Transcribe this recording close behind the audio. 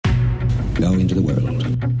Go into the world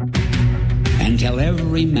and tell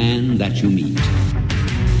every man that you meet,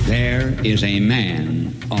 there is a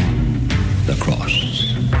man on the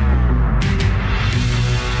cross.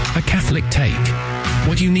 A Catholic Take.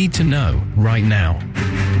 What you need to know right now.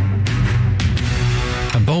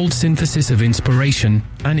 A bold synthesis of inspiration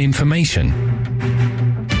and information.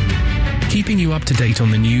 Keeping you up to date on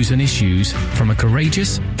the news and issues from a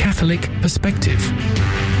courageous Catholic perspective.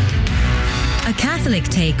 A Catholic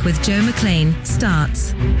Take with Joe McLean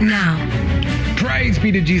starts now. Praise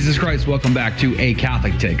be to Jesus Christ. Welcome back to A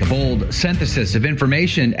Catholic Take, a bold synthesis of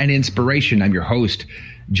information and inspiration. I'm your host,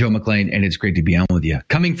 Joe McLean, and it's great to be on with you.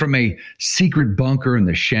 Coming from a secret bunker in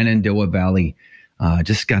the Shenandoah Valley,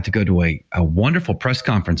 just got to go to a wonderful press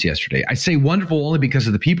conference yesterday. I say wonderful only because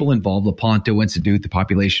of the people involved, the Ponto Institute, the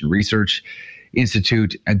Population Research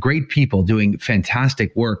Institute, great people doing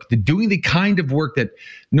fantastic work, doing the kind of work that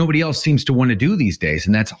nobody else seems to want to do these days,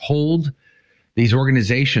 and that's hold these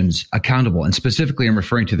organizations accountable. And specifically, I'm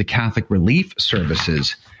referring to the Catholic Relief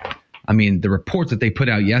Services. I mean, the report that they put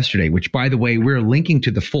out yesterday, which, by the way, we're linking to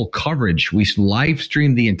the full coverage. We live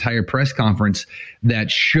streamed the entire press conference that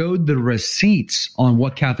showed the receipts on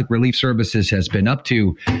what Catholic Relief Services has been up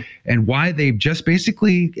to and why they've just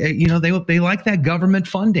basically, they like that government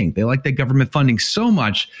funding. They like that government funding so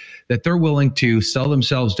much that they're willing to sell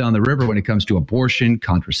themselves down the river when it comes to abortion,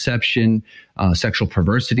 contraception, sexual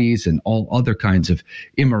perversities, and all other kinds of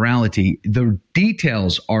immorality. The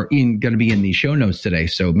details are going to be in the show notes today,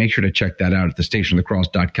 so make sure to check that out at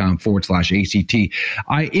thestationofthecross.com/ACT.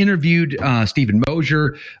 I interviewed Stephen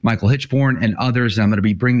Mosier, Michael Hitchborn, and others, and I'm going to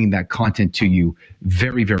be bringing that content to you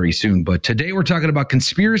very, very soon. But today we're talking about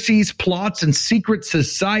conspiracies, plots, and secret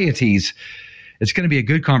societies. It's going to be a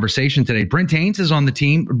good conversation today. Brent Haynes is on the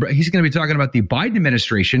team. He's going to be talking about the Biden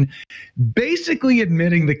administration basically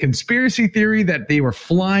admitting the conspiracy theory that they were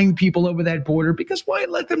flying people over that border because why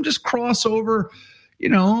let them just cross over,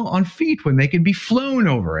 on feet when they can be flown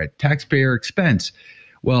over at taxpayer expense?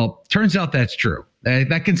 Well, turns out that's true.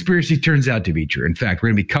 That conspiracy turns out to be true. In fact, we're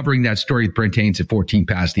going to be covering that story with Brent Haynes at 14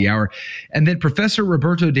 past the hour. And then Professor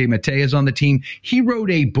Roberto de Mattei is on the team. He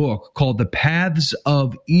wrote a book called The Paths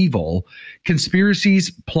of Evil,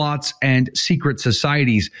 Conspiracies, Plots, and Secret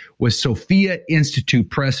Societies with Sophia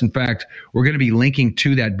Institute Press. In fact, we're going to be linking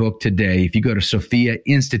to that book today. If you go to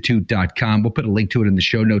sophiainstitute.com, we'll put a link to it in the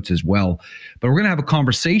show notes as well. But we're going to have a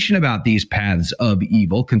conversation about these paths of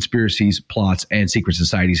evil, conspiracies, plots, and secret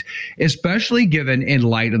societies, especially given in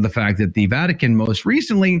light of the fact that the Vatican most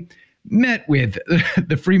recently met with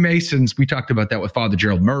the Freemasons. We talked about that with Father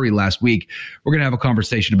Gerald Murray last week. We're going to have a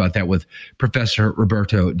conversation about that with Professor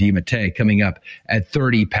Roberto de Mattei coming up at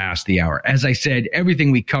 30 past the hour. As I said,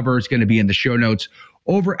 everything we cover is going to be in the show notes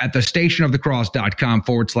over at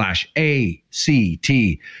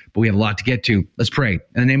thestationofthecross.com/ACT. But we have a lot to get to. Let's pray. In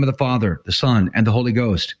the name of the Father, the Son, and the Holy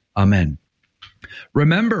Ghost. Amen.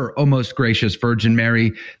 Remember, O most gracious Virgin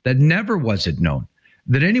Mary, that never was it known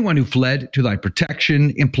that anyone who fled to thy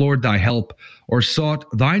protection, implored thy help, or sought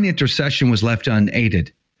thine intercession was left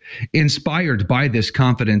unaided. Inspired by this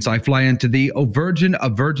confidence, I fly unto thee, O Virgin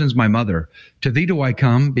of Virgins, my mother. To thee do I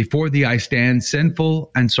come, before thee I stand, sinful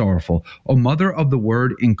and sorrowful. O Mother of the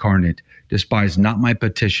Word incarnate, despise not my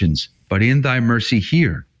petitions, but in thy mercy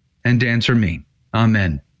hear and answer me.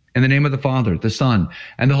 Amen. In the name of the Father, the Son,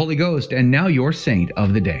 and the Holy Ghost, and now your saint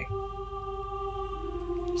of the day.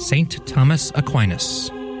 Saint Thomas Aquinas,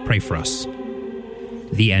 pray for us.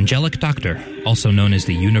 The angelic doctor, also known as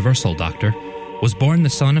the universal doctor, was born the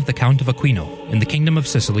son of the Count of Aquino in the Kingdom of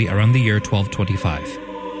Sicily around the year 1225.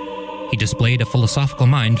 He displayed a philosophical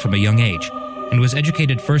mind from a young age, and was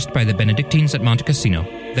educated first by the Benedictines at Monte Cassino,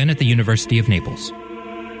 then at the University of Naples.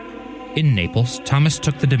 In Naples, Thomas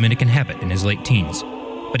took the Dominican habit in his late teens,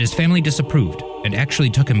 but his family disapproved and actually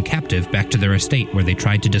took him captive back to their estate where they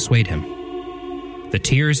tried to dissuade him. The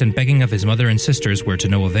tears and begging of his mother and sisters were to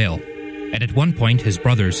no avail, and at one point his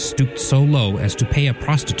brothers stooped so low as to pay a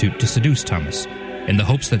prostitute to seduce Thomas, in the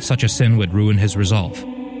hopes that such a sin would ruin his resolve.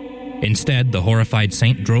 Instead, the horrified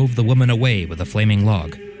saint drove the woman away with a flaming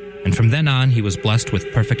log, and from then on he was blessed with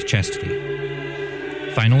perfect chastity.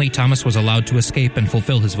 Finally, Thomas was allowed to escape and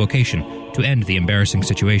fulfill his vocation to end the embarrassing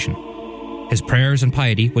situation. His prayers and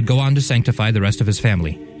piety would go on to sanctify the rest of his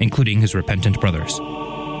family, including his repentant brothers.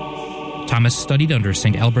 Thomas studied under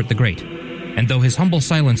St. Albert the Great, and though his humble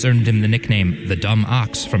silence earned him the nickname the Dumb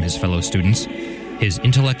Ox from his fellow students, his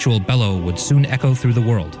intellectual bellow would soon echo through the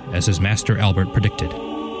world, as his master Albert predicted.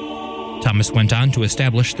 Thomas went on to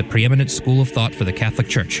establish the preeminent school of thought for the Catholic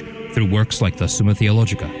Church through works like the Summa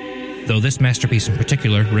Theologica, though this masterpiece in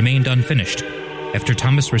particular remained unfinished after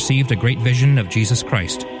Thomas received a great vision of Jesus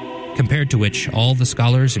Christ, compared to which all the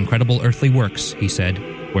scholars' incredible earthly works, he said,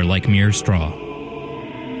 were like mere straw.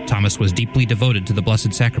 Thomas was deeply devoted to the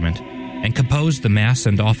Blessed Sacrament and composed the Mass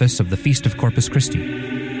and office of the Feast of Corpus Christi,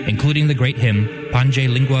 including the great hymn Pange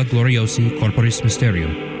Lingua Gloriosi Corporis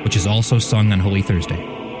Mysterium, which is also sung on Holy Thursday.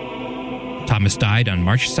 Thomas died on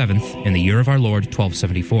March 7th in the year of our Lord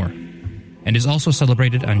 1274, and is also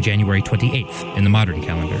celebrated on January 28th in the modern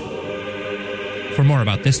calendar. For more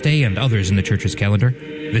about this day and others in the Church's calendar,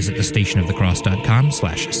 visit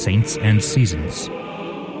thestationofthecross.com/saints and seasons.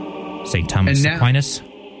 St. Thomas Aquinas,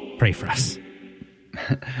 pray for us.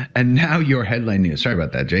 And now your headline news. Sorry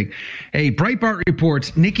about that, Jake. Hey, Breitbart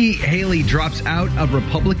reports Nikki Haley drops out of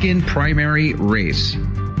Republican primary race.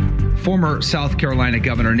 Former South Carolina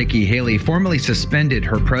Governor Nikki Haley formally suspended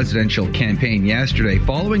her presidential campaign yesterday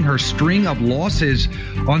following her string of losses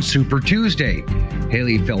on Super Tuesday.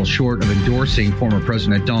 Haley fell short of endorsing former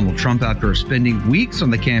President Donald Trump after spending weeks on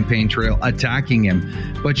the campaign trail attacking him.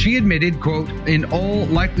 But she admitted, quote, "In all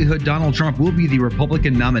likelihood, Donald Trump will be the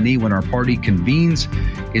Republican nominee when our party convenes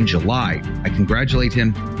in July. I congratulate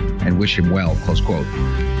him and wish him well," close quote.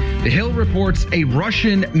 The Hill reports a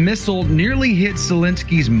Russian missile nearly hit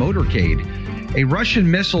Zelensky's motorcade. A Russian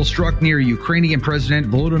missile struck near Ukrainian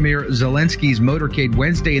President Volodymyr Zelensky's motorcade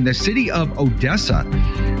Wednesday in the city of Odessa.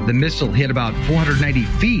 The missile hit about 490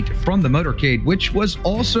 feet from the motorcade, which was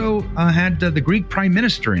also had the Greek prime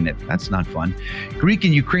minister in it. That's not fun. Greek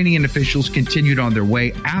and Ukrainian officials continued on their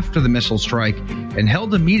way after the missile strike and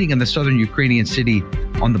held a meeting in the southern Ukrainian city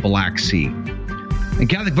on the Black Sea. And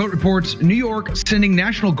Catholic Vote reports New York sending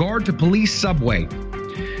National Guard to police subway.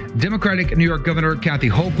 Democratic New York Governor Kathy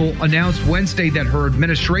Hochul announced Wednesday that her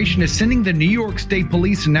administration is sending the New York State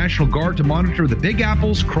Police and National Guard to monitor the Big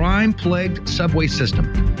Apple's crime-plagued subway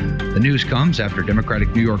system. The news comes after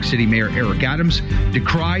Democratic New York City Mayor Eric Adams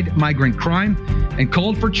decried migrant crime and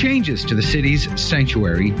called for changes to the city's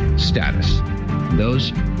sanctuary status. And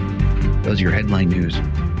those are your headline news.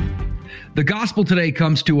 The gospel today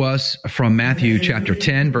comes to us from Matthew chapter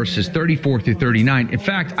 10, verses 34 through 39. In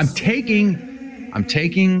fact, I'm taking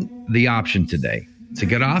the option today. It's a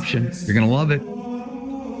good option. You're going to love it.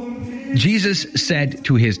 Jesus said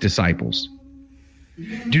to his disciples,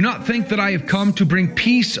 "Do not think that I have come to bring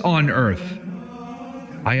peace on earth.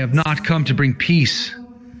 I have not come to bring peace,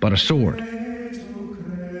 but a sword.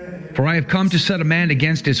 For I have come to set a man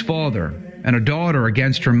against his father, and a daughter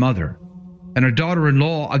against her mother, and a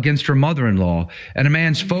daughter-in-law against her mother-in-law, and a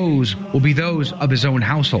man's foes will be those of his own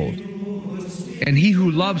household. And he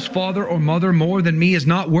who loves father or mother more than me is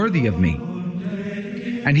not worthy of me.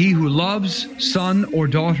 And he who loves son or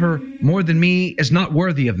daughter more than me is not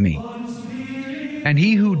worthy of me. And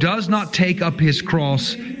he who does not take up his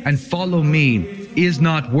cross and follow me is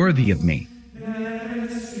not worthy of me.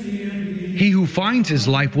 He who finds his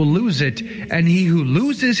life will lose it, and he who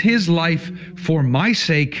loses his life for my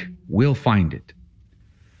sake will find it."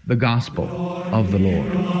 The gospel of the Lord.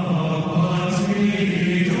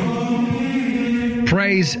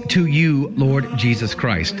 Praise to you, Lord Jesus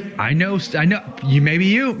Christ. I know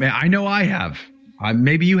you, I know I have.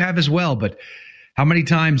 Maybe you have as well, but how many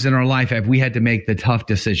times in our life have we had to make the tough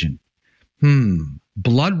decision?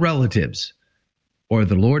 Blood relatives or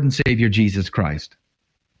the Lord and Savior Jesus Christ?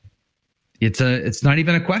 It's not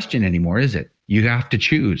even a question anymore, is it? You have to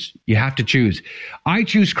choose. You have to choose. I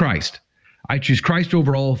choose Christ. I choose Christ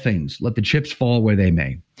over all things. Let the chips fall where they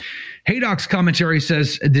may. Haydock's commentary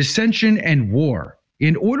says, dissension and war,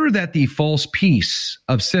 in order that the false peace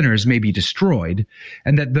of sinners may be destroyed,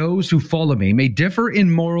 and that those who follow me may differ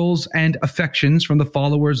in morals and affections from the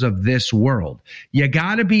followers of this world. You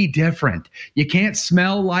gotta be different. You can't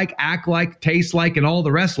smell like, act like, taste like, and all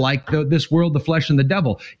the rest like this world, the flesh, and the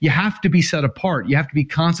devil. You have to be set apart. You have to be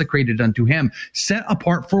consecrated unto him. Set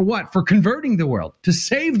apart for what? For converting the world, to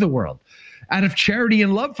save the world, out of charity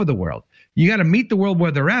and love for the world. You got to meet the world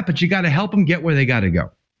where they're at, but you got to help them get where they got to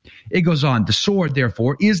go. It goes on. The sword,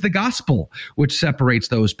 therefore, is the gospel, which separates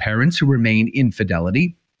those parents who remain in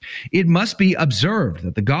fidelity. It must be observed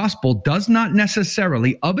that the gospel does not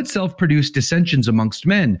necessarily of itself produce dissensions amongst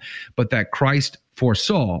men, but that Christ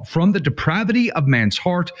foresaw from the depravity of man's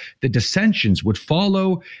heart the dissensions would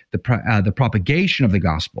follow the propagation of the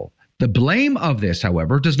gospel. The blame of this,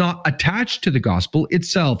 however, does not attach to the gospel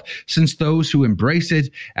itself, since those who embrace it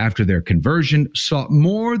after their conversion sought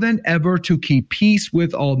more than ever to keep peace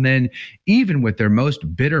with all men, even with their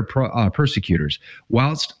most bitter persecutors,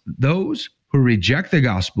 whilst those who reject the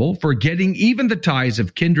gospel, forgetting even the ties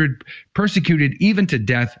of kindred, persecuted even to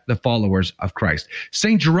death the followers of Christ.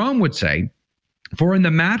 St. Jerome would say, For in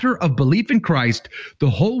the matter of belief in Christ, the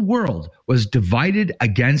whole world was divided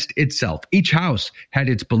against itself. Each house had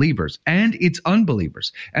its believers and its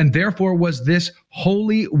unbelievers. And therefore was this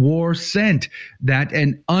holy war sent, that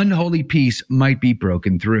an unholy peace might be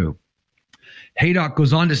broken through. Haydock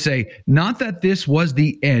goes on to say, not that this was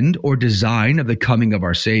the end or design of the coming of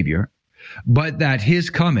our Savior, but that his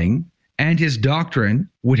coming and his doctrine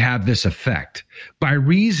would have this effect, by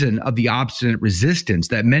reason of the obstinate resistance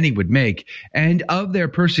that many would make, and of their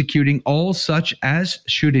persecuting all such as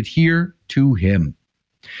should adhere to him.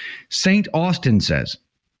 St. Austin says,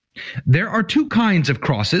 there are two kinds of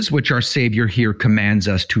crosses which our Savior here commands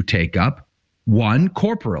us to take up, one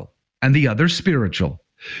corporal and the other spiritual.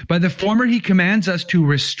 By the former he commands us to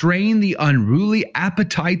restrain the unruly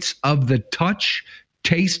appetites of the touch,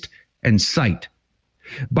 taste, and sight.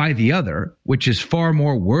 By the other, which is far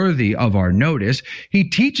more worthy of our notice, he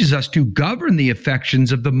teaches us to govern the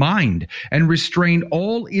affections of the mind and restrain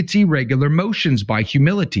all its irregular motions by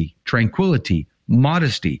humility, tranquility,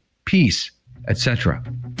 modesty, peace, etc.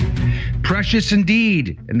 Precious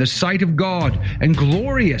indeed in the sight of God, and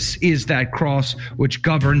glorious is that cross which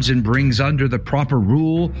governs and brings under the proper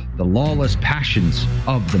rule the lawless passions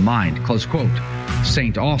of the mind. Close quote.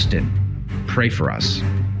 St. Austin, pray for us.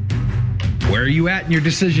 Where are you at in your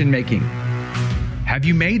decision making? Have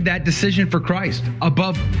you made that decision for Christ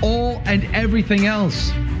above all and everything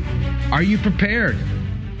else? Are you prepared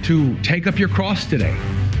to take up your cross today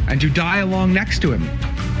and to die along next to him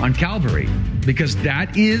on Calvary? Because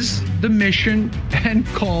that is the mission and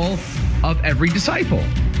call of every disciple.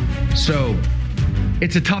 So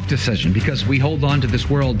it's a tough decision because we hold on to this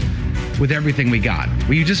world with everything we got.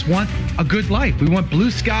 We just want a good life. We want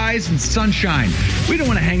blue skies and sunshine. We don't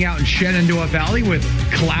want to hang out in Shenandoah Valley with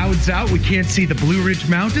clouds out. We can't see the Blue Ridge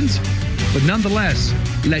Mountains. But nonetheless,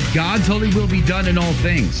 let God's holy will be done in all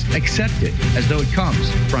things. Accept it as though it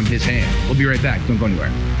comes from his hand. We'll be right back. Don't go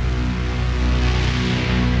anywhere.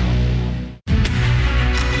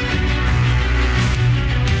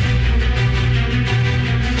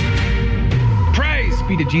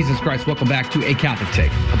 To Jesus Christ. Welcome back to A Catholic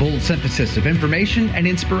Take, a bold synthesis of information and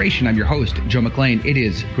inspiration. I'm your host, Joe McClain. It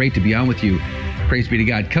is great to be on with you. Praise be to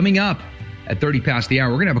God. Coming up at 30 past the hour,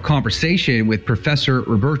 we're going to have a conversation with Professor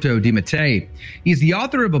Roberto de Mattei. He's the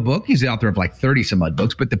author of a book. He's the author of like 30 some odd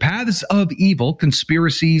books, but The Paths of Evil,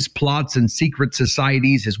 Conspiracies, Plots, and Secret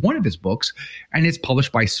Societies is one of his books, and it's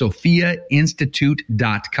published by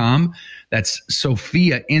SophiaInstitute.com. That's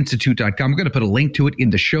SophiaInstitute.com. We're going to put a link to it in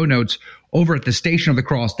the show notes over at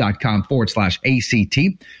thestationofthecross.com/ACT.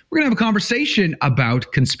 We're going to have a conversation about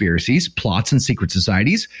conspiracies, plots, and secret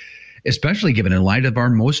societies, especially given in light of our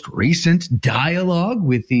most recent dialogue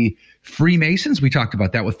with the Freemasons. We talked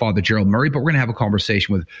about that with Father Gerald Murray, but we're going to have a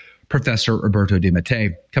conversation with Professor Roberto de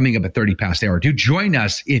Mattei coming up at 30 past the hour. Do join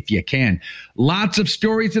us if you can. Lots of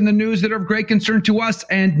stories in the news that are of great concern to us,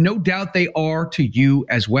 and no doubt they are to you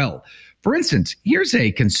as well. For instance, here's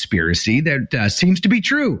a conspiracy that seems to be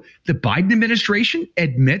true. The Biden administration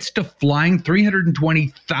admits to flying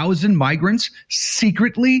 320,000 migrants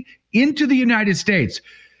secretly into the United States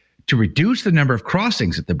to reduce the number of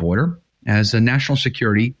crossings at the border as a national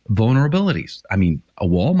security vulnerabilities. I mean, a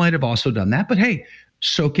wall might have also done that, but hey,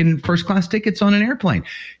 so can first-class tickets on an airplane.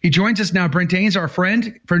 He joins us now. Brent Haynes, our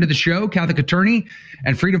friend of the show, Catholic attorney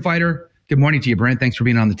and freedom fighter. Good morning to you, Brent. Thanks for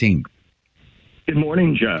being on the team. Good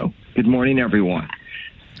morning, Joe. Good morning, everyone.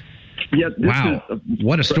 Yeah, wow,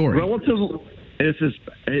 what a story!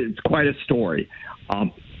 It's quite a story.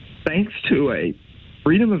 Thanks to a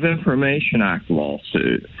Freedom of Information Act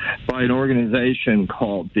lawsuit by an organization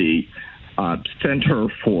called the Center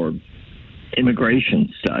for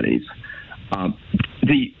Immigration Studies,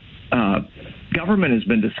 the government has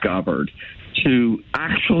been discovered to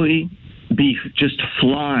actually be just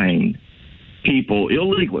flying people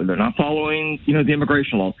illegally. They're not following, the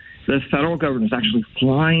immigration law. The federal government is actually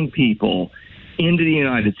flying people into the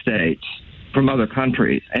United States from other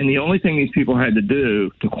countries. And the only thing these people had to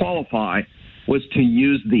do to qualify was to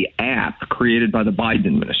use the app created by the Biden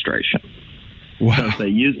administration. Wow. So if they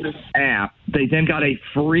used this app, they then got a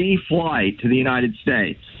free flight to the United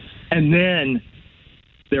States. And then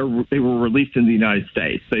they were released in the United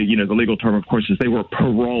States. The legal term, of course, is they were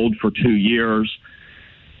paroled for 2 years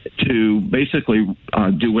to basically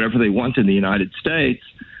do whatever they want in the United States.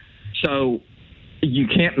 So you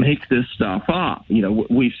can't make this stuff up.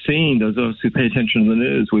 We've seen, those of us who pay attention to the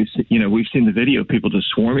news, we've seen the video of people just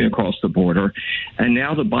swarming across the border. And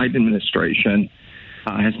now the Biden administration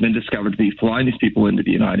has been discovered to be flying these people into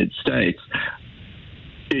the United States.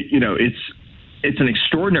 It's an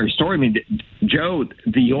extraordinary story. I mean, Joe,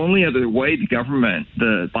 the only other way the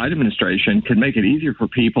Biden administration could make it easier for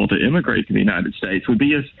people to immigrate to the United States would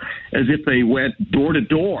be as if they went door to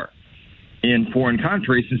door in foreign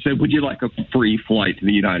countries and said, would you like a free flight to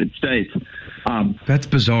the United States? That's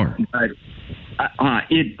bizarre.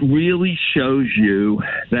 It really shows you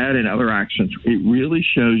that in other actions, it really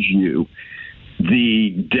shows you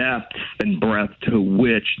the depth and breadth to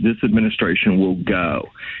which this administration will go.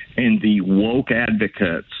 And the woke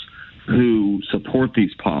advocates who support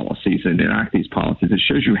these policies and enact these policies, it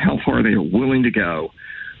shows you how far they are willing to go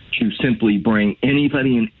to simply bring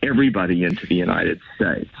anybody and everybody into the United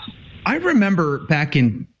States. I remember back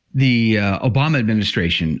in the Obama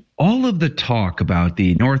administration, all of the talk about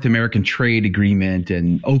the North American trade agreement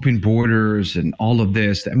and open borders and all of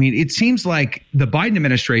this. I mean, it seems like the Biden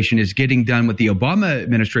administration is getting done what the Obama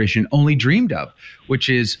administration only dreamed of, which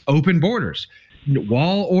is open borders.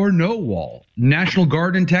 Wall or no wall, National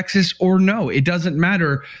Guard in Texas or no, it doesn't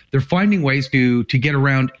matter. They're finding ways to get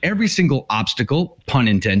around every single obstacle, pun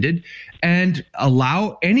intended, and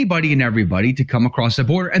allow anybody and everybody to come across the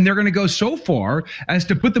border. And they're going to go so far as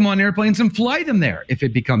to put them on airplanes and fly them there if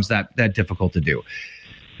it becomes that difficult to do.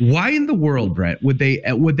 Why in the world, Brent, would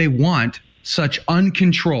they want such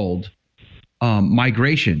uncontrolled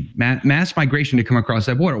migration, mass migration to come across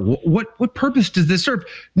that border? What purpose does this serve?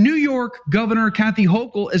 New York Governor Kathy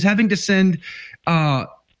Hochul is having to send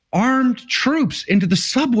armed troops into the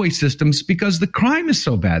subway systems because the crime is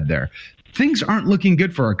so bad there. Things aren't looking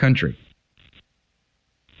good for our country.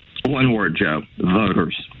 One word, Joe: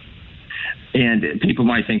 voters. And people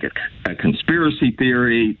might think a conspiracy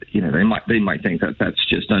theory. You know, they might think that that's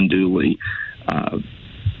just unduly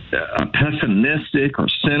pessimistic or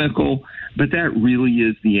cynical. But that really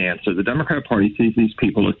is the answer. The Democrat Party sees these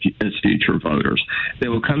people as future voters. They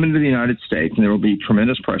will come into the United States, and there will be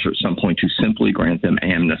tremendous pressure at some point to simply grant them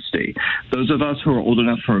amnesty. Those of us who are old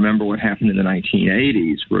enough to remember what happened in the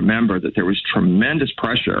 1980s remember that there was tremendous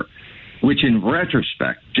pressure, which in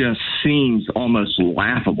retrospect just seems almost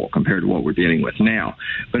laughable compared to what we're dealing with now.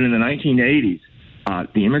 But in the 1980s,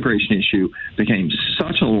 the immigration issue became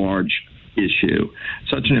such a large issue,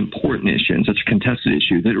 such an important issue, and such a contested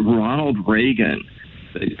issue that Ronald Reagan,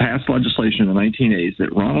 they passed legislation in the 1980s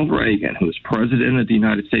that Ronald Reagan, who was president of the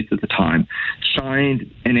United States at the time, signed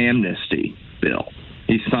an amnesty bill.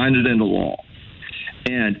 He signed it into law.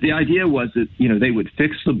 And the idea was that, you know, they would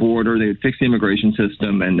fix the border, they would fix the immigration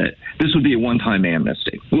system, and that this would be a one-time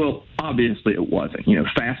amnesty. Well, obviously it wasn't. You know,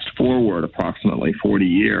 fast forward approximately 40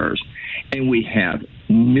 years, and we have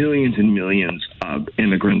millions and millions of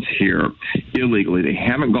immigrants here illegally. They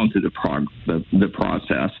haven't gone through the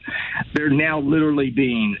process. They're now literally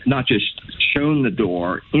being not just shown the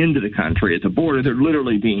door into the country at the border, they're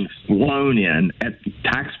literally being flown in at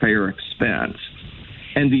taxpayer expense.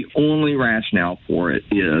 And the only rationale for it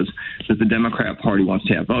is that the Democrat Party wants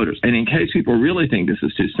to have voters. And in case people really think this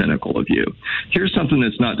is too cynical of you, here's something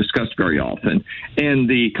that's not discussed very often. And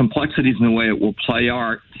the complexities in the way it will play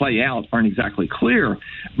out aren't exactly clear.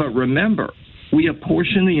 But remember, we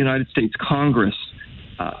apportion the United States Congress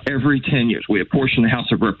every 10 years. We apportion the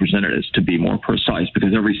House of Representatives, to be more precise,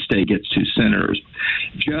 because every state gets 2 senators.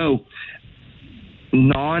 Joe,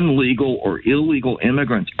 non-legal or illegal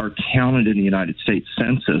immigrants are counted in the United States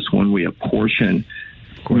Census when we apportion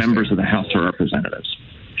members of the House of Representatives.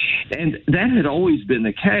 And that had always been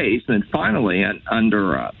the case. And finally,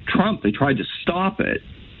 under Trump, they tried to stop it.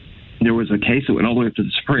 There was a case that went all the way up to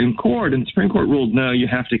the Supreme Court, and the Supreme Court ruled, no, you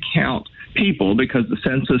have to count people because the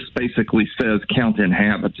census basically says count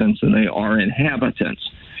inhabitants, and they are inhabitants.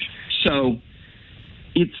 So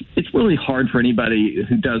it's really hard for anybody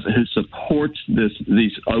who supports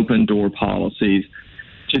these open door policies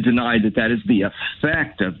to deny that is the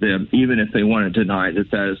effect of them, even if they want to deny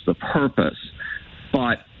that is the purpose.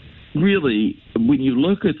 But really, when you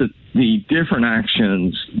look at the different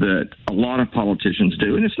actions that a lot of politicians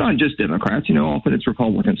do, and it's not just Democrats, you know, often it's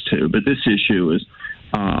Republicans too, but this issue is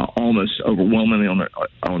almost overwhelmingly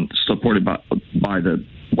supported by the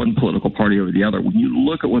one political party over the other. When you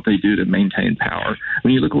look at what they do to maintain power,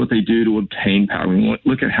 when you look at what they do to obtain power, when you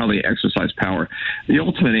look at how they exercise power, the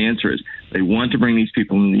ultimate answer is they want to bring these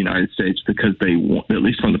people in the United States because they want, at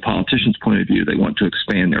least from the politicians' point of view, they want to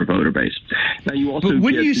expand their voter base. Now, you also. But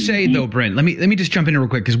wouldn't you say, though, Brent? Let me just jump in real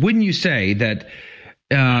quick, because wouldn't you say that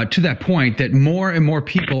to that point that more and more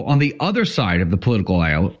people on the other side of the political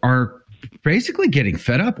aisle are basically getting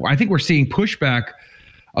fed up? I think we're seeing pushback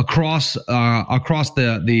across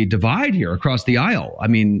the divide here, across the aisle. I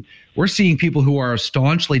mean, we're seeing people who are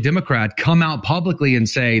staunchly Democrat come out publicly and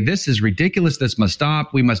say, this is ridiculous. This must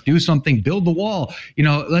stop. We must do something. Build the wall.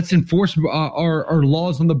 Let's enforce our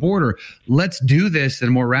laws on the border. Let's do this in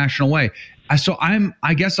a more rational way. So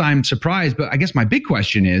I guess I'm surprised, but I guess my big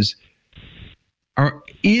question is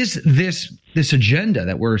this agenda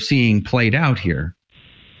that we're seeing played out here,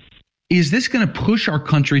 is this going to push our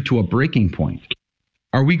country to a breaking point?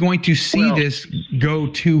 Are we going to see this go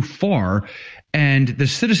too far? And the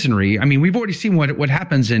citizenry, I mean, we've already seen what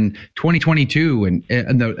happens in 2022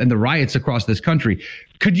 and the riots across this country.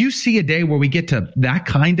 Could you see a day where we get to that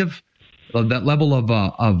kind of that level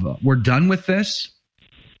of we're done with this?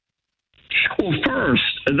 Well, first,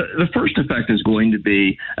 the first effect is going to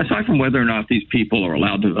be, aside from whether or not these people are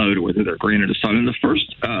allowed to vote or whether they're granted asylum, the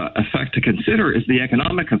first effect to consider is the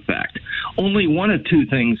economic effect. Only one of two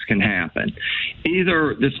things can happen.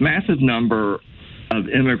 Either this massive number of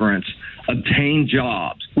immigrants obtain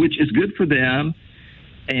jobs, which is good for them,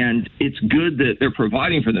 and it's good that they're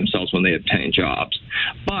providing for themselves when they obtain jobs,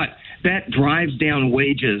 but that drives down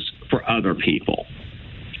wages for other people.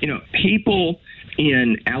 People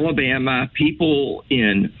in Alabama, people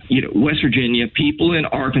in West Virginia, people in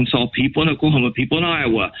Arkansas, people in Oklahoma, people in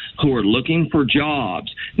Iowa who are looking for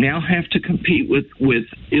jobs now have to compete with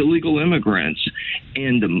illegal immigrants.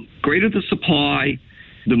 And the greater the supply,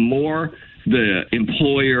 the more the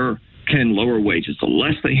employer can lower wages, the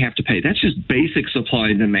less they have to pay. That's just basic supply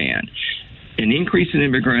and demand. An increase in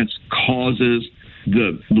immigrants causes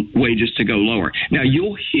the wages to go lower. Now,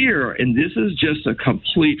 you'll hear, and this is just a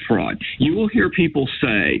complete fraud, you will hear people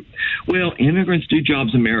say, well, immigrants do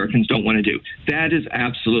jobs Americans don't want to do. That is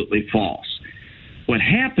absolutely false. What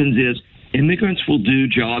happens is immigrants will do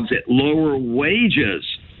jobs at lower wages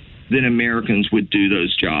than Americans would do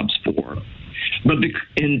those jobs for. But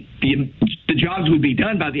the jobs would be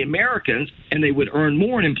done by the Americans, and they would earn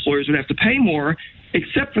more, and employers would have to pay more,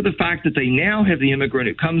 except for the fact that they now have the immigrant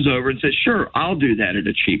who comes over and says, sure, I'll do that at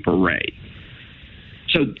a cheaper rate.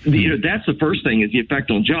 So that's the first thing, is the effect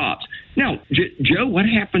on jobs. Now, Joe, what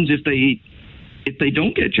happens if they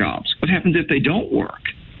don't get jobs? What happens if they don't work?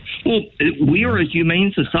 Well, we are a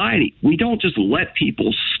humane society. We don't just let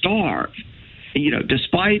people starve.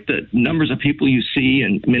 Despite the numbers of people you see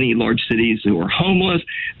in many large cities who are homeless,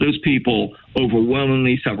 those people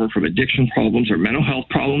overwhelmingly suffer from addiction problems or mental health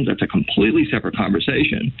problems. That's a completely separate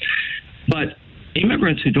conversation. But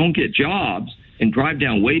immigrants who don't get jobs and drive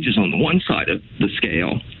down wages on the one side of the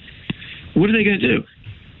scale, what are they going to do?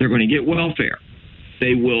 They're going to get welfare.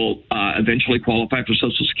 They will eventually qualify for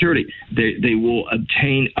Social Security. They will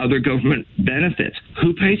obtain other government benefits.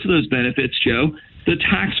 Who pays for those benefits, Joe? The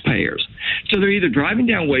taxpayers. So they're either driving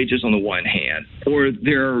down wages on the one hand, or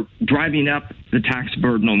they're driving up the tax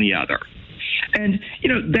burden on the other. And,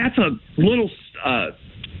 that's a little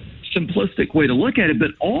simplistic way to look at it,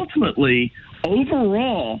 but ultimately,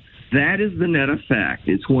 overall, that is the net effect.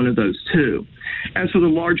 It's one of those two. As for the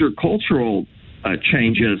larger cultural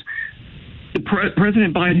changes,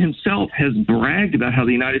 President Biden himself has bragged about how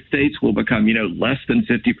the United States will become, less than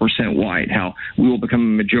 50% white, how we will become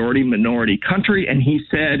a majority-minority country. And he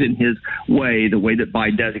said in his way, the way that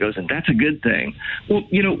Biden does, he goes, and that's a good thing. Well,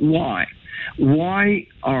 why? Why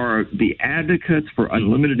are the advocates for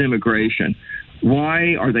unlimited immigration,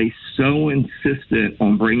 why are they so insistent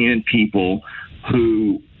on bringing in people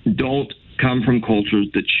who don't come from cultures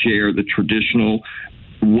that share the traditional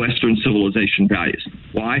Western civilization values?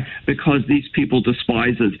 Why? Because these people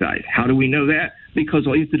despise those values. How do we know that? Because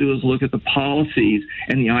all you have to do is look at the policies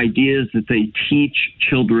and the ideas that they teach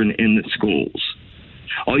children in the schools.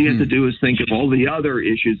 All you have to do is think of all the other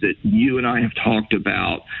issues that you and I have talked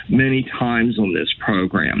about many times on this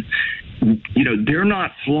program. They're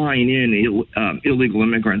not flying in illegal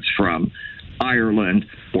immigrants from Ireland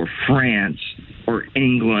or France or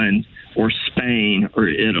England or Spain or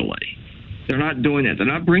Italy. They're not doing that. They're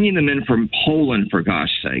not bringing them in from Poland, for gosh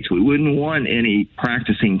sakes. We wouldn't want any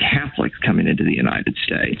practicing Catholics coming into the United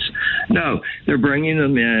States. No, they're bringing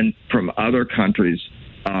them in from other countries.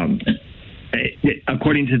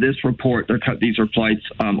 According to this report, these are flights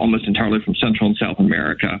almost entirely from Central and South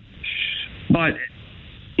America. But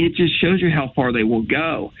it just shows you how far they will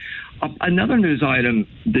go. Another news item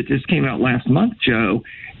that just came out last month, Joe,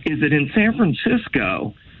 is that in San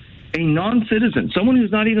Francisco, a non-citizen, someone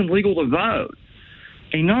who's not even legal to vote,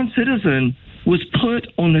 a non-citizen was put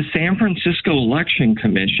on the San Francisco Election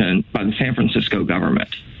Commission by the San Francisco government.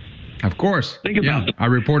 Of course. Think about it. I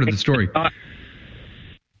reported the story.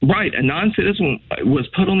 Right. A non-citizen was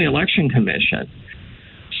put on the Election Commission.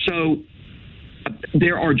 So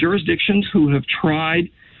there are jurisdictions who have tried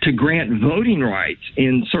to grant voting rights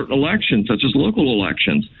in certain elections, such as local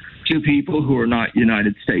elections, to people who are not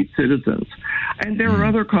United States citizens. And there are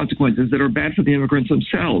other consequences that are bad for the immigrants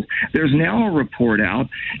themselves. There's now a report out,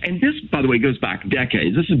 and this, by the way, goes back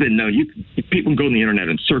decades. This has been known. People can go on the internet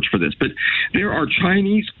and search for this, but there are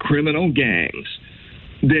Chinese criminal gangs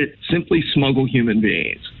that simply smuggle human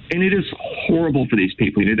beings. And it is horrible for these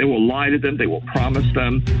people. They will lie to them. They will promise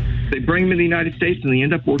them. They bring them to the United States, and they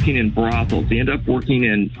end up working in brothels. They end up working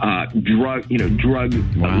in drug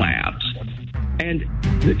labs. And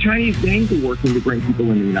the Chinese gangs are working to bring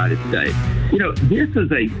people in the United States. This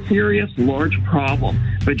is a serious, large problem.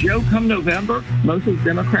 But, Joe, come November, most of the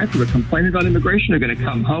Democrats that are complaining about immigration are going to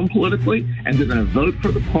come home politically, and they're going to vote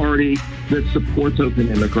for the party that supports open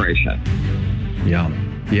immigration. Yeah.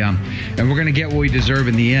 And we're going to get what we deserve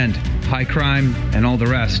in the end. High crime and all the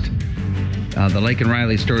rest. The Laken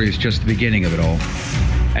Riley story is just the beginning of it all.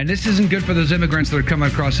 And this isn't good for those immigrants that are coming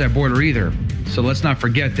across that border either. So let's not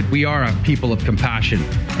forget that we are a people of compassion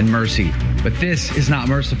and mercy. But this is not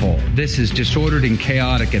merciful. This is disordered and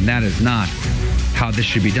chaotic, and that is not how this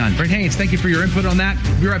should be done. Brent Haynes, thank you for your input on that.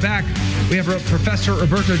 We'll be right back. We have Professor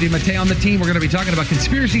Roberto de Mattei on the team. We're going to be talking about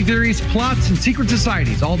conspiracy theories, plots, and secret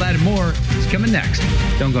societies. All that and more is coming next.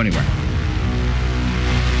 Don't go anywhere.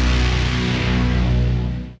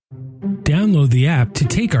 Download the app to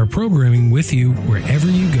take our programming with you wherever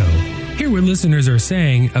you go. Hear what listeners are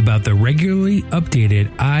saying about the regularly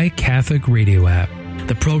updated iCatholic Radio app.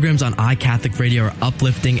 The programs on iCatholic Radio are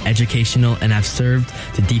uplifting, educational, and have served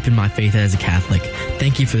to deepen my faith as a Catholic.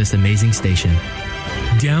 Thank you for this amazing station.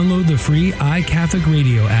 Download the free iCatholic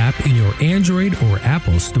Radio app in your Android or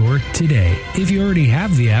Apple store today. If you already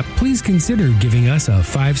have the app, please consider giving us a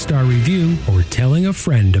 5-star review or telling a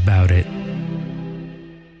friend about it.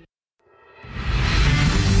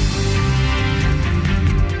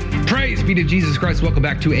 Praise be to Jesus Christ. Welcome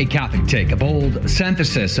back to A Catholic Take, a bold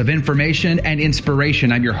synthesis of information and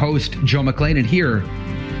inspiration. I'm your host, Joe McLean, and here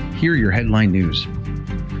are your headline news.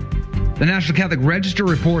 The National Catholic Register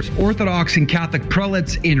reports Orthodox and Catholic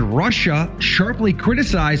prelates in Russia sharply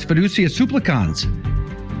criticized Fiducia Supplicans.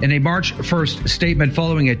 In a March 1st statement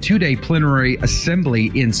following a 2-day plenary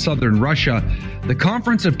assembly in southern Russia, the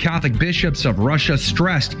Conference of Catholic Bishops of Russia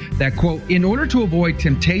stressed that, quote, in order to avoid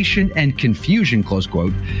temptation and confusion, close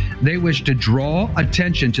quote, they wish to draw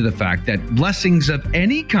attention to the fact that blessings of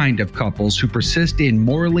any kind of couples who persist in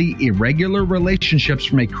morally irregular relationships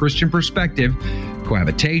from a Christian perspective,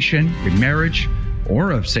 cohabitation, remarriage, or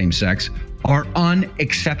of same sex, are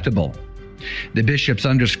unacceptable. The bishops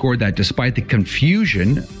underscored that despite the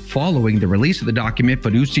confusion following the release of the document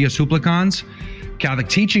Fiducia Supplicans, Catholic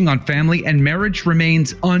teaching on family and marriage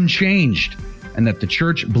remains unchanged, and that the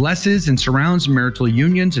Church blesses and surrounds marital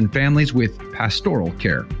unions and families with pastoral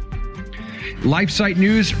care. LifeSite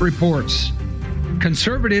News reports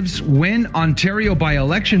Conservatives win Ontario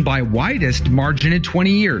by-election by widest margin in 20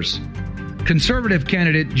 years. Conservative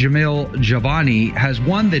candidate Jamil Javani has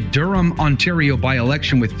won the Durham, Ontario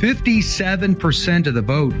by-election with 57% of the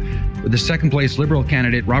vote, with the second-place Liberal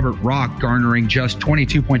candidate Robert Rock garnering just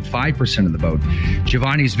 22.5% of the vote.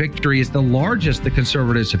 Javani's victory is the largest the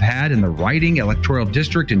Conservatives have had in the riding electoral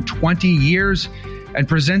district in 20 years and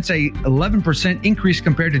presents a 11% increase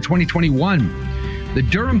compared to 2021. The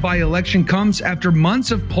Durham by-election comes after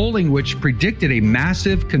months of polling which predicted a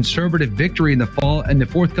massive Conservative victory in the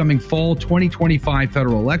forthcoming fall 2025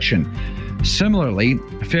 federal election. Similarly,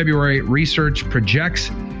 February research projects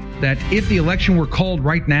that if the election were called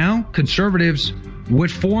right now, Conservatives would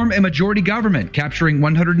form a majority government, capturing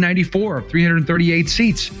 194 of 338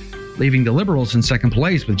 seats, leaving the Liberals in second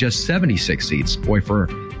place with just 76 seats. Boy, for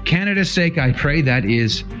Canada's sake, I pray that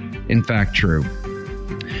is in fact true.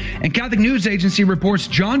 And Catholic News Agency reports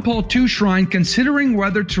John Paul II Shrine considering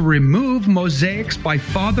whether to remove mosaics by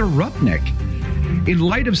Father Rupnik. In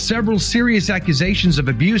light of several serious accusations of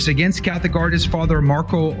abuse against Catholic artist Father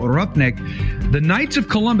Marco Rupnik, the Knights of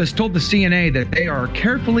Columbus told the CNA that they are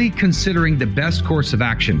carefully considering the best course of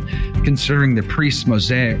action, considering the priest's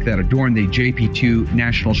mosaic that adorned the JP2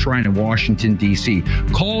 National Shrine in Washington, D.C.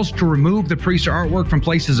 Calls to remove the priest's artwork from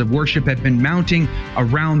places of worship have been mounting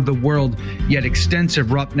around the world, yet extensive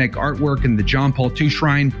Rupnik artwork in the John Paul II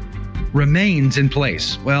Shrine remains in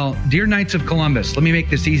place. Well, dear Knights of Columbus, let me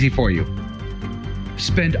make this easy for you.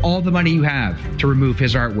 Spend all the money you have to remove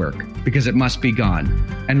his artwork because it must be gone.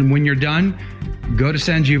 And when you're done, go to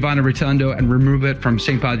San Giovanni Rotondo and remove it from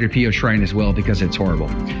St. Padre Pio Shrine as well because it's horrible.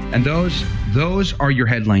 And those are your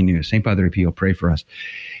headline news. St. Padre Pio, pray for us.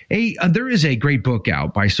 There is a great book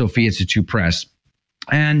out by Sophia Institute Press,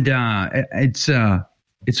 and it's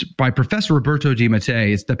It's by Professor Roberto de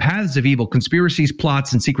Mattei. It's The Paths of Evil, Conspiracies,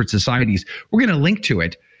 Plots, and Secret Societies. We're going to link to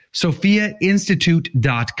it.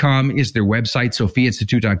 SophiaInstitute.com is their website,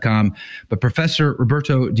 SophiaInstitute.com. But Professor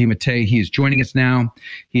Roberto de Mattei, he is joining us now.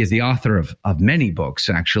 He is the author of many books,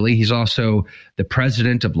 actually. He's also the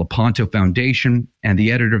president of Lepanto Foundation and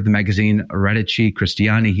the editor of the magazine Radici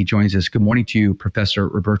Cristiani. He joins us. Good morning to you, Professor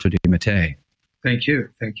Roberto de Mattei. Thank you.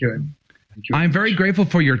 Thank you. I'm very grateful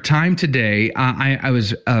for your time today. I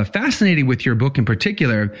was fascinated with your book in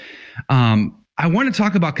particular. I want to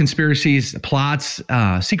talk about conspiracies, plots,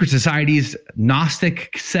 secret societies,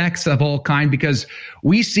 Gnostic sects of all kind, because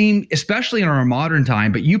we seem, especially in our modern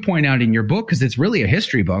time, but you point out in your book, because it's really a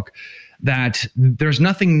history book, that there's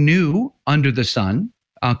nothing new under the sun.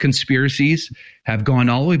 Conspiracies have gone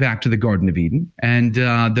all the way back to the Garden of Eden, and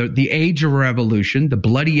the age of revolution, the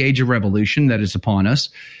bloody age of revolution that is upon us,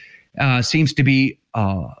 seems to be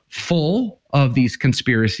full of these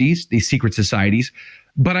conspiracies, these secret societies.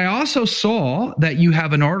 But I also saw that you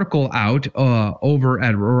have an article out over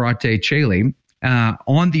at Rorate Caeli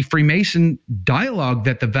on the Freemason dialogue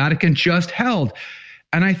that the Vatican just held.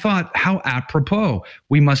 And I thought, how apropos,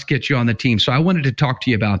 we must get you on the team. So I wanted to talk to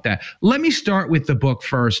you about that. Let me start with the book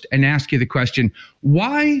first and ask you the question,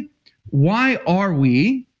 why are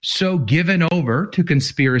we so given over to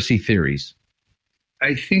conspiracy theories?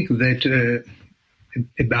 I think that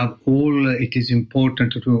above all, it is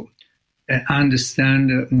important to understand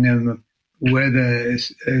whether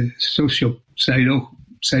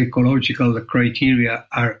psychological criteria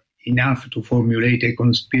are enough to formulate a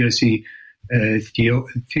conspiracy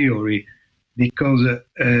theory. Because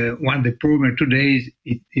one of the problems today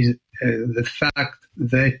is the fact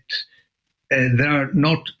that there are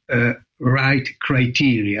not right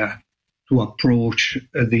criteria to approach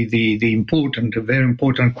the very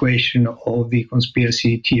important question of the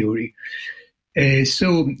conspiracy theory.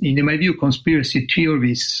 So, in my view, conspiracy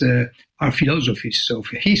theories are philosophies of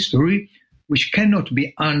history which cannot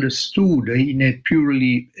be understood in a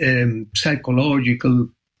purely psychological,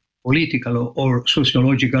 political, or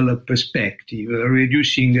sociological perspective,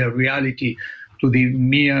 reducing reality to the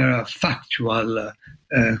mere factual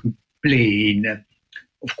plane.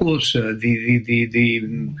 Of course,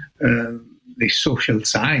 the social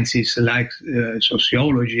sciences like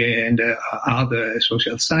sociology and other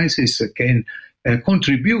social sciences can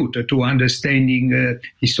contribute to understanding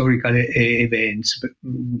historical events,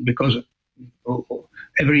 because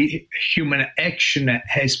every human action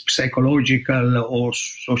has psychological or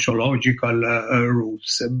sociological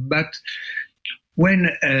roots. But when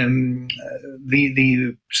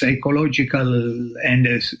the psychological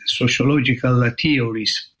and sociological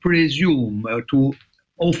theories presume to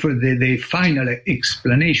offer the final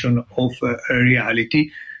explanation of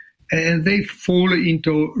reality, and they fall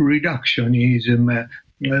into reductionism,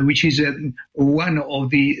 which is one of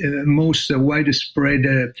the most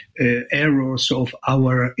widespread errors of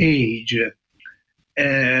our age.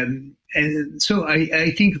 And so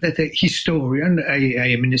I think that a historian,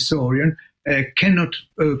 I am an historian, cannot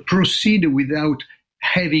proceed without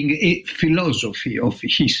having a philosophy of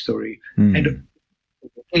history. And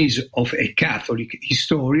case of a Catholic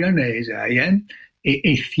historian, as I am,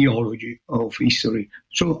 a theology of history.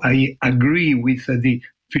 So I agree with the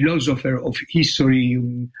philosopher of history,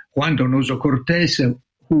 Juan Donoso Cortés,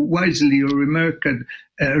 who wisely remarked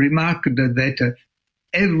that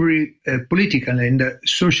every political and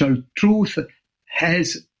social truth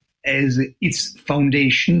has as its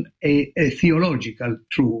foundation a theological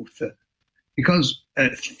truth, because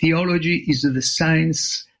theology is the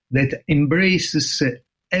science that embraces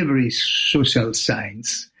every social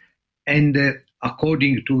science. And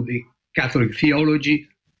according to the Catholic theology,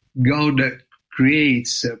 God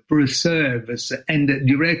creates, preserves, and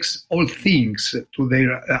directs all things to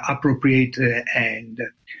their appropriate end.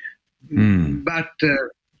 But the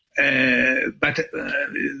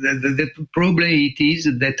problem it is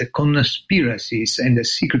that conspiracies and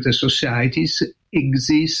secret societies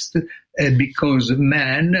exist because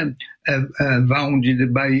man,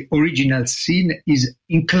 wounded by original sin, is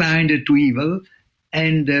inclined to evil,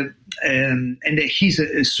 and his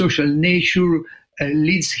social nature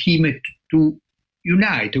leads him to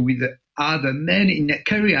unite with other men and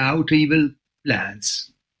carry out evil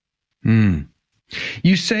plans.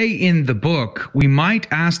 You say in the book, we might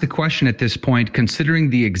ask the question at this point, considering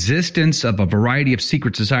the existence of a variety of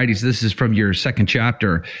secret societies, this is from your second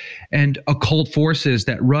chapter, and occult forces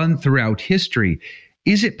that run throughout history,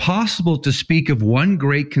 is it possible to speak of one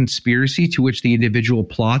great conspiracy to which the individual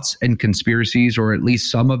plots and conspiracies, or at least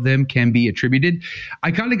some of them, can be attributed? I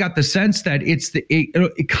kind of got the sense that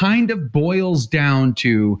it kind of boils down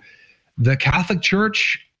to the Catholic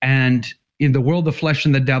Church and in the world of flesh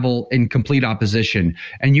and the devil in complete opposition.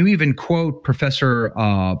 And you even quote Professor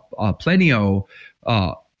Plenio,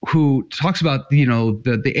 who talks about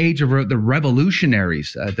the age of the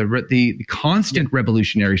revolutionaries, the constant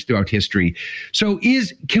revolutionaries throughout history. So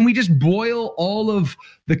can we just boil all of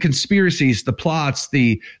the conspiracies, the plots,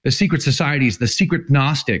 the secret societies, the secret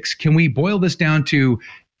Gnostics? Can we boil this down to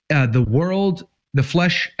the world, the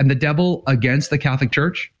flesh, and the devil against the Catholic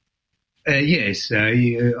Church? Yes,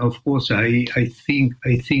 of course, I think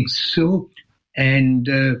so. And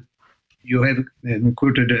you have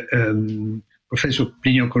quoted Professor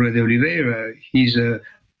Plinio Correa de Oliveira, his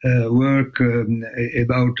work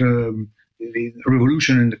about the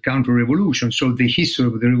revolution and the counter-revolution. So the history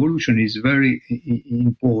of the revolution is very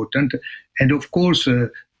important. And of course,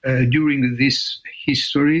 during this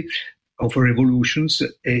history of revolutions,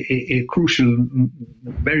 a crucial,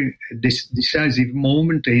 very decisive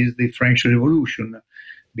moment is the French Revolution,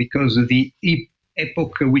 because the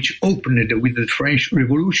epoch which opened with the French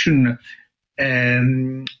Revolution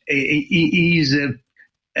is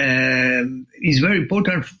very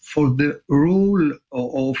important for the role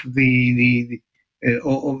of the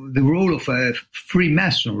role of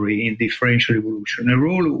Freemasonry in the French Revolution, a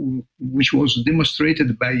role which was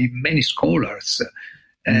demonstrated by many scholars.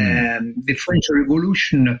 The French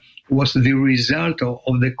Revolution was the result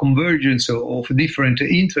of the convergence of different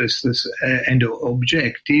interests and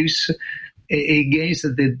objectives against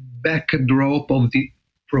the backdrop of the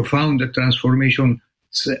profound transformation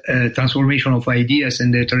of ideas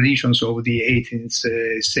and the traditions of the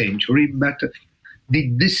 18th century. But the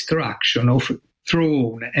destruction of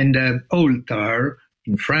throne and altar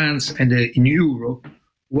in France and in Europe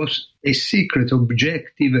was a secret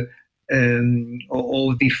objective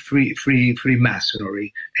of the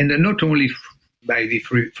Freemasonry, and not only by the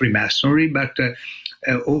Freemasonry, but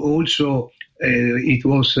also it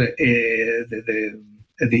was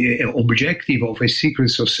the objective of a secret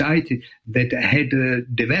society that had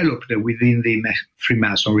developed within the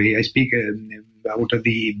Freemasonry. I speak about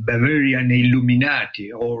the Bavarian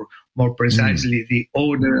Illuminati, or more precisely, the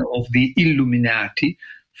Order of the Illuminati,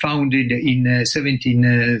 founded in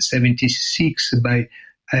 1776 by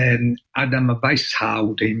Adam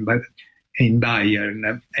Weishaupt in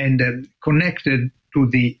Bayern, and connected to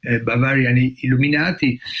the Bavarian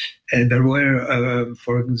Illuminati, there were,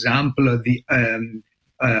 for example, the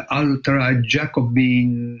ultra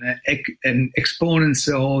Jacobin exponents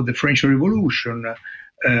of the French Revolution.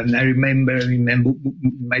 I remember in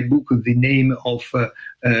my book the name of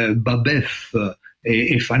Babeuf,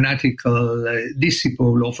 a fanatical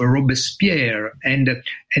disciple of Robespierre, and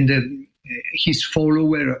his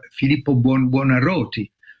follower Filippo Buonarroti.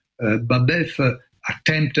 Babeuf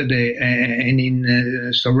attempted an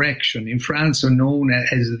insurrection in France known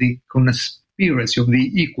as the Conspiracy of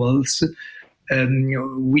the Equals,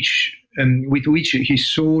 with which he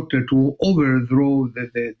sought to overthrow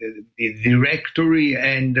the Directory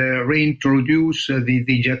and reintroduce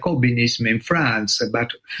the Jacobinism in France,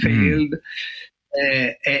 but failed.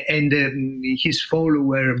 And his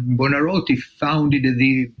follower Buonarroti founded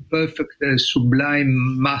the Perfect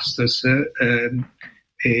Sublime Masters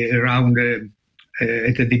around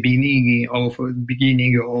at the beginning of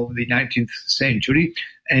the 19th century,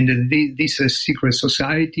 and this secret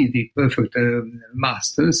society, the Perfect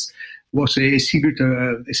Masters, was a secret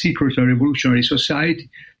revolutionary society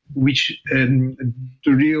which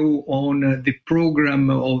drew on the program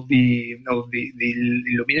of the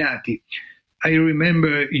Illuminati. I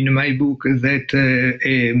remember in my book that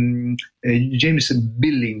James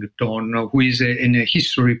Billington, who is a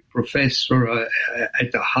history professor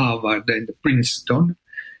at Harvard and Princeton,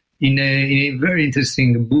 in a very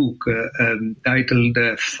interesting book titled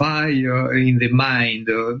 "Fire in the Mind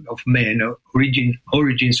of Men: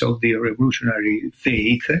 Origins of the Revolutionary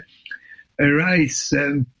Faith," writes.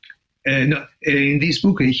 In this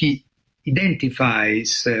book, he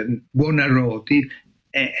identifies Buonarroti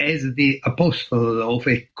as the apostle of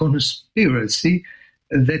a conspiracy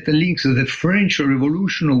that links the French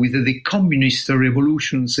Revolution with the communist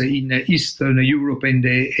revolutions in Eastern Europe and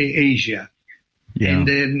Asia. Yeah.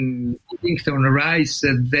 And Billington writes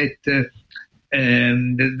that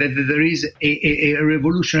there is a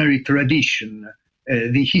revolutionary tradition,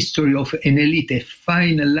 the history of an elite, a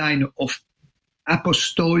fine line of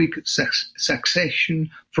apostolic succession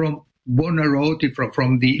from Buonarroti,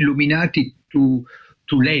 from the Illuminati to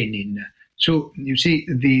Lenin. So you see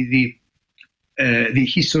the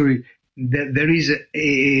history. There is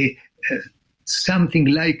something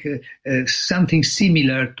like something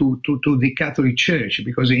similar to the Catholic Church,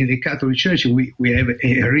 because in the Catholic Church we have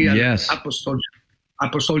a real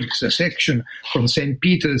apostolic succession from St.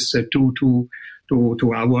 Peter's to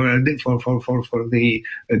our for the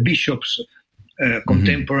bishops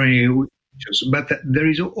contemporary. But there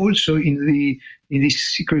is also in this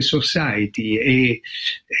secret society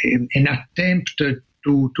an attempt to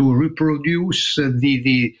reproduce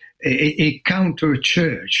a counter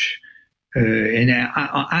church, an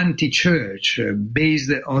anti-church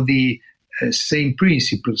based on the same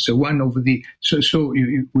principles. So we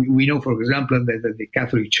know, for example, that the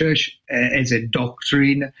Catholic Church has a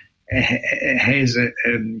doctrine, has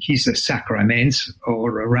his sacraments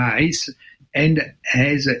or rites, and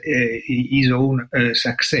has his own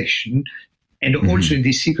succession. And also in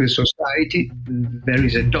this secret society, there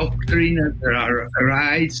is a doctrine, there are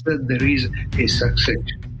rites, there is a succession.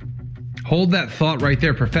 Hold that thought right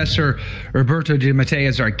there. Professor Roberto de Mattei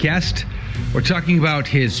is our guest. We're talking about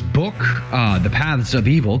his book, The Paths of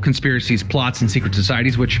Evil, Conspiracies, Plots, and Secret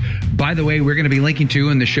Societies, which, by the way, we're going to be linking to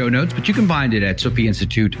in the show notes, but you can find it at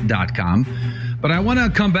sophiainstitute.com. But I want to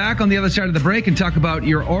come back on the other side of the break and talk about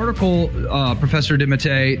your article, Professor de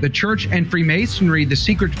Mattei, The Church and Freemasonry, the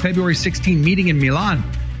Secret February 16 Meeting in Milan.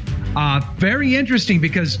 Very interesting,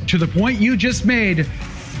 because to the point you just made,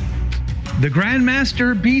 the Grand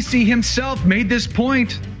Master BC himself made this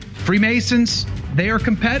point. Freemasons, they are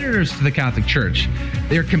competitors to the Catholic Church.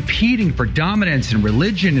 They are competing for dominance in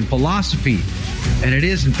religion and philosophy. And it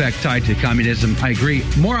is, in fact, tied to communism. I agree.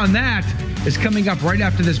 More on that is coming up right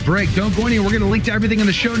after this break. Don't go anywhere. We're going to link to everything in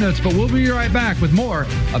the show notes, but we'll be right back with more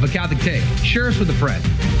of A Catholic Take. Share us with a friend.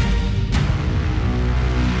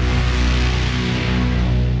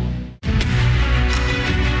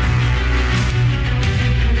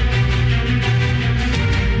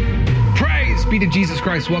 Be to Jesus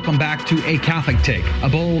Christ. Welcome back to A Catholic Take, a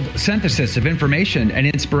bold synthesis of information and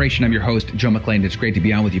inspiration. I'm your host, Joe McClain. It's great to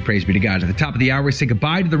be on with you. Praise be to God. At the top of the hour, we say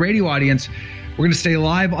goodbye to the radio audience. We're going to stay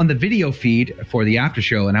live on the video feed for the after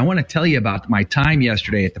show. And I want to tell you about my time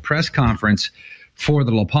yesterday at the press conference for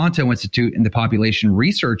the Lepanto Institute and the Population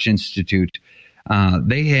Research Institute.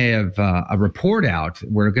 They have a report out.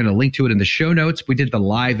 We're going to link to it in the show notes. We did the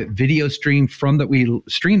live video stream we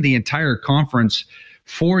streamed the entire conference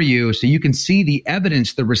for you, so you can see the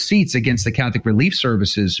evidence, the receipts against the Catholic Relief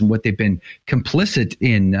Services and what they've been complicit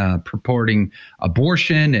in purporting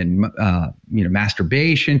abortion and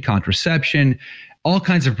masturbation, contraception, all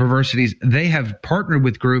kinds of perversities. They have partnered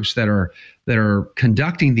with groups that are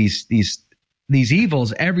conducting these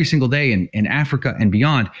evils every single day in Africa and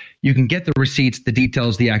beyond. You can get the receipts, the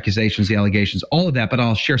details, the accusations, the allegations, all of that, but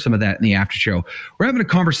I'll share some of that in the after show. We're having a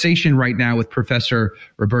conversation right now with Professor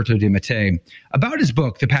Roberto de Mattei about his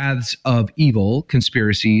book, The Paths of Evil,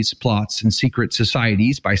 Conspiracies, Plots, and Secret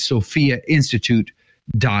Societies by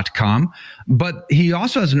sophiainstitute.com. But he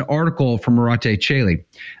also has an article from Murate Celi,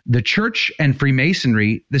 The Church and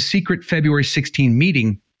Freemasonry, the Secret February 16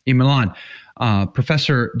 Meeting in Milan.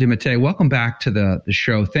 Professor de Mattei, welcome back to the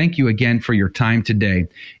show. Thank you again for your time today.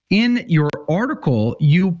 In your article,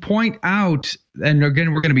 you point out, and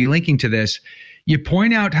again, we're going to be linking to this, you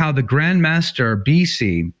point out how the Grand Master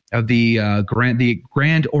BC of the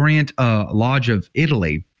Grand Orient Lodge of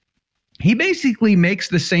Italy, he basically makes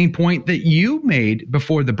the same point that you made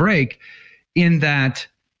before the break, in that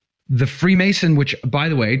the Freemason, which, by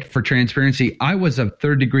the way, for transparency, I was a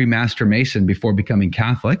third-degree Master Mason before becoming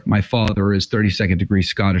Catholic. My father is 32nd-degree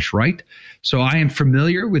Scottish Rite. So I am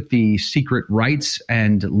familiar with the secret rites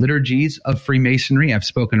and liturgies of Freemasonry. I've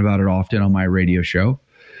spoken about it often on my radio show.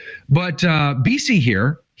 But BC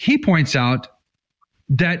here, he points out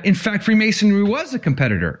that, in fact, Freemasonry is a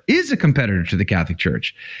competitor to the Catholic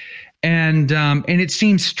Church. And it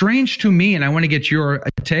seems strange to me, and I want to get your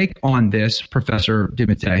take on this, Professor de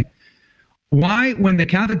Mattei. Why, when the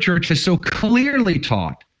Catholic Church has so clearly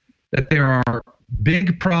taught that there are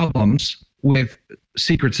big problems with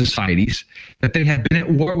secret societies, that they have been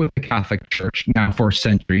at war with the Catholic Church now for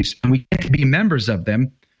centuries, and we get to be members of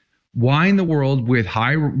them, why in the world would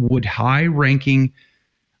high-ranking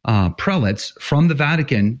prelates from the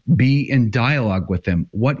Vatican be in dialogue with them?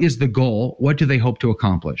 What is the goal? What do they hope to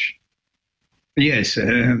accomplish? Yes,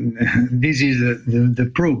 this is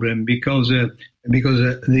the problem, because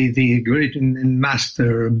the great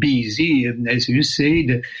Master BZ, as you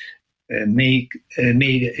said, made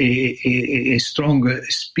a strong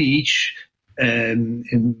speech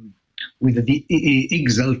with the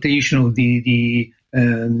exaltation of the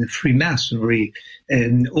Freemasonry,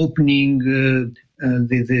 and opening the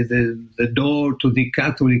door to the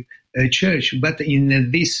Catholic Church. But in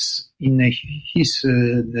his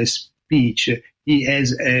speech, he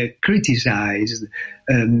has criticized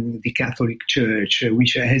the Catholic Church,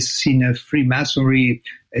 which has seen Freemasonry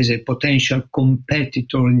as a potential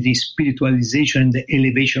competitor in the spiritualization and the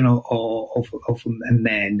elevation of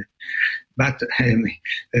man. But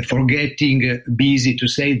forgetting, busy to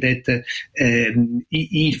say that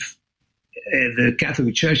if the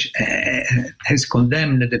Catholic Church has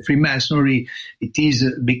condemned the Freemasonry, it is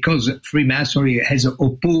because Freemasonry has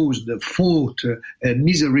fought,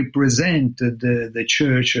 misrepresented the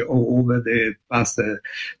Church over the past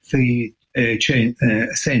 3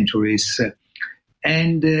 centuries.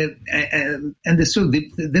 And so the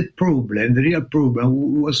real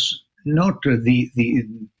problem was not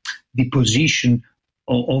the position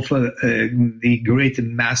of the great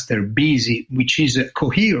master Bisi, which is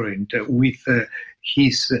coherent with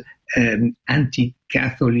his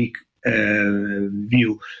anti-Catholic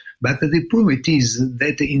view. But the problem is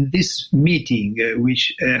that in this meeting,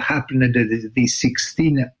 which happened the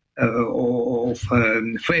 16th of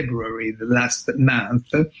February, the last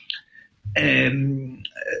month,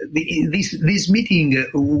 this meeting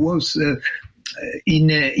was in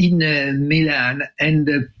Milan,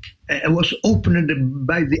 and was opened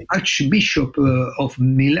by the Archbishop of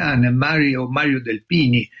Milan, Mario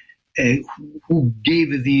Delpini, who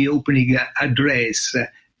gave the opening address,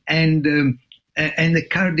 and the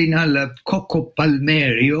Cardinal Cocco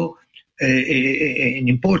Palmerio, an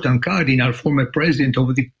important cardinal, former president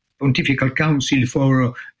of the Pontifical Council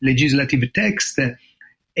for Legislative Text,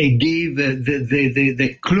 gave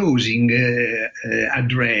the closing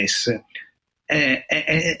address,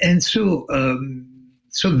 and so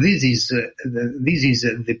this is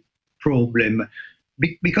the problem,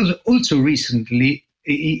 because also recently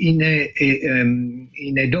in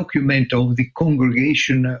a document of the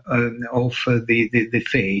Congregation of the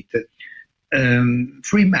Faith,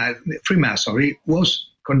 Freemasonry was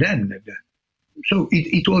condemned. So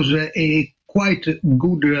it was a quite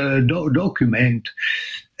good document,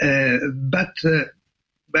 but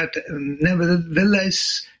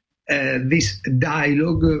nevertheless, this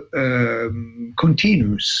dialogue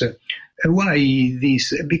continues. Why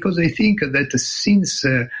this? Because I think that since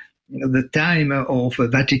the time of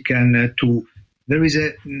Vatican II, there is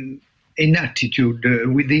an attitude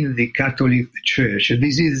within the Catholic Church.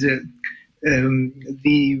 This is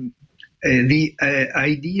the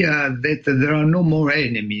idea that there are no more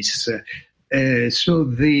enemies. So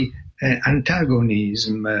the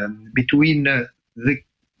antagonism between the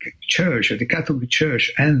Church, the Catholic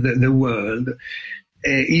Church, and the world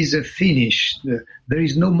is finished. There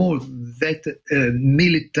is no more that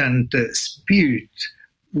militant spirit,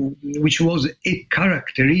 which was a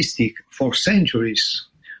characteristic for centuries,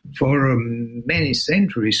 for many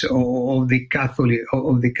centuries of the Catholic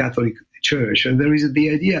Church. And there is the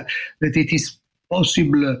idea that it is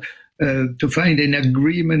possible to find an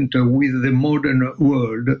agreement with the modern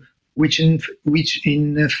world, which in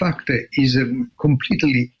fact is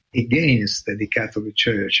completely against the Catholic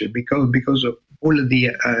Church, because of all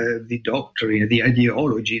the doctrine, the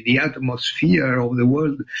ideology, the atmosphere of the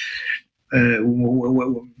world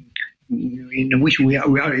in which we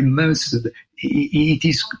are immersed. It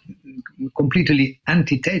is completely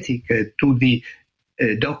antithetic to the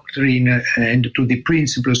doctrine and to the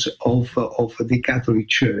principles of the Catholic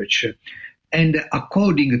Church. And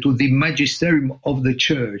according to the magisterium of the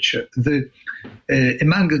Church,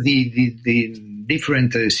 among the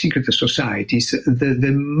different secret societies,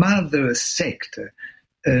 the mother sect,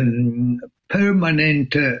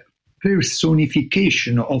 permanent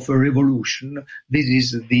personification of a revolution, this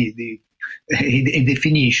is a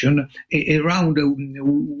definition around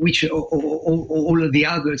which all of the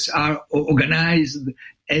others are organized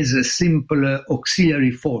as simple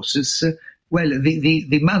auxiliary forces. Well,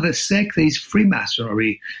 the mother sect is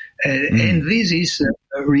Freemasonry, and this is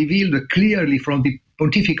revealed clearly from the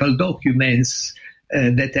pontifical documents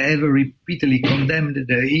that have repeatedly condemned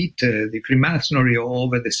the Freemasonry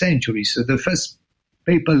over the centuries. The first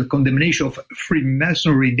papal condemnation of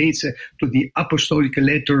Freemasonry dates to the apostolic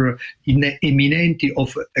letter in Eminenti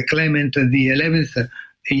of Clement XI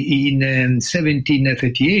in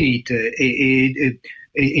 1738,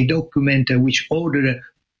 a document which ordered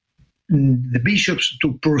the bishops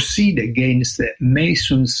to proceed against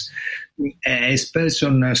Masons as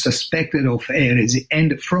persons suspected of heresy.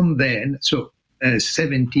 And from then, so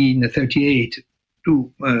 1738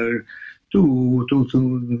 to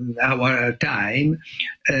our time,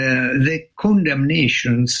 the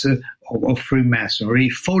condemnations of Freemasonry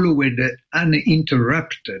followed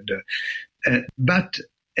uninterrupted. But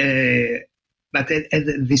at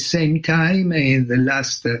the same time, in the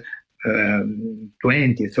last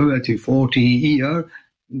 20, 30, 40 years,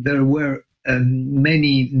 there were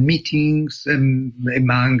many meetings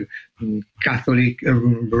among Catholic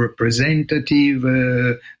representative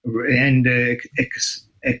and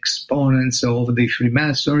exponents of the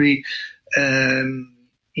Freemasonry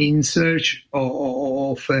in search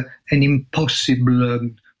of an impossible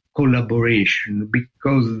collaboration,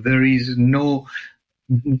 because there is no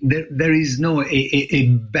a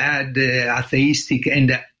bad atheistic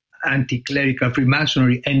and anti-clerical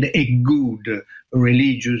Freemasonry and a good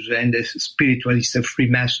religious and spiritualist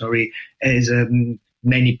Freemasonry, as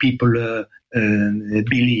many people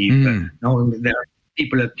believe. No, there are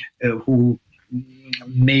people who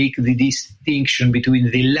make the distinction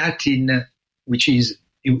between the Latin, which is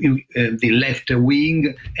the left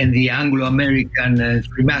wing, and the Anglo-American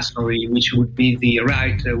Freemasonry, which would be the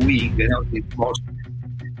right wing. The most.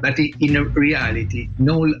 But in reality,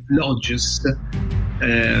 no lodges,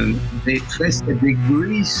 the first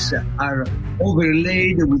degrees are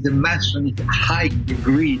overlaid with the Masonic high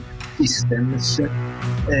degree systems,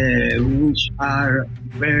 which are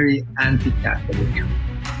very anti-Catholic.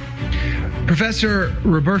 Professor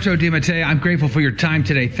Roberto de Mattei, I'm grateful for your time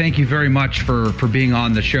today. Thank you very much for being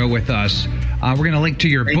on the show with us. We're going to link to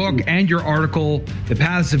your book and your article, The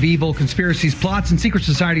Paths of Evil, Conspiracies, Plots, and Secret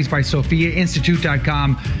Societies by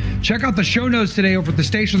SophiaInstitute.com. Check out the show notes today over at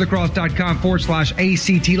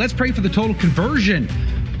thestationofthecross.com/ACT. Let's pray for the total conversion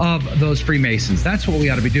of those Freemasons. That's what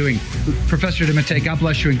we ought to be doing. Professor de Mattei, God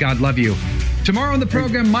bless you and God love you. Tomorrow on the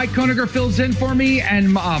program, Mike Koniger fills in for me,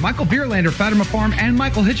 and Michael Bierlander, Fatima Farm, and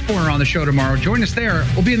Michael Hitchborn are on the show tomorrow. Join us there.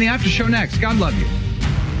 We'll be in the after show next. God love you.